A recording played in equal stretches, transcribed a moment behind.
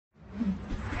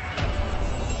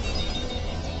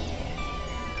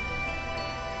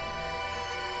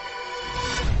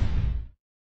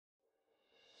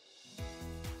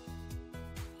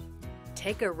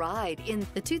Take a ride in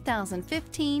the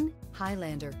 2015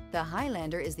 Highlander. The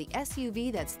Highlander is the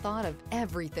SUV that's thought of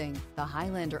everything. The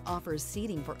Highlander offers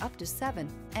seating for up to 7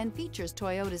 and features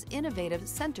Toyota's innovative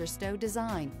center stow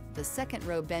design. The second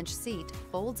row bench seat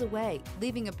folds away,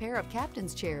 leaving a pair of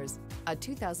captain's chairs. A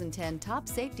 2010 top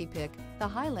safety pick, the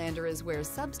Highlander is where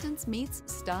substance meets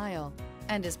style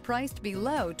and is priced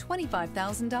below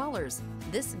 $25,000.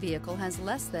 This vehicle has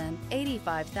less than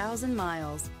 85,000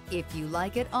 miles. If you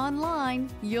like it online,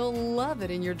 you'll love it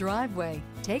in your driveway.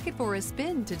 Take it for a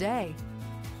spin today.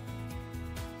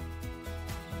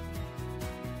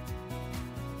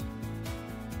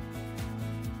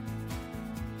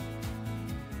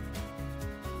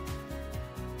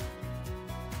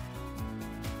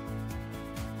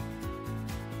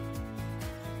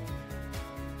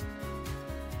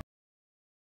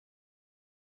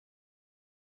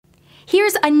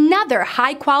 Here's another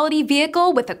high-quality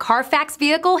vehicle with a CARFAX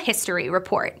Vehicle History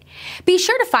Report. Be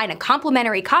sure to find a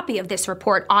complimentary copy of this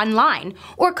report online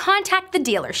or contact the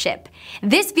dealership.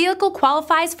 This vehicle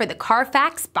qualifies for the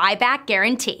CARFAX Buyback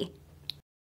Guarantee.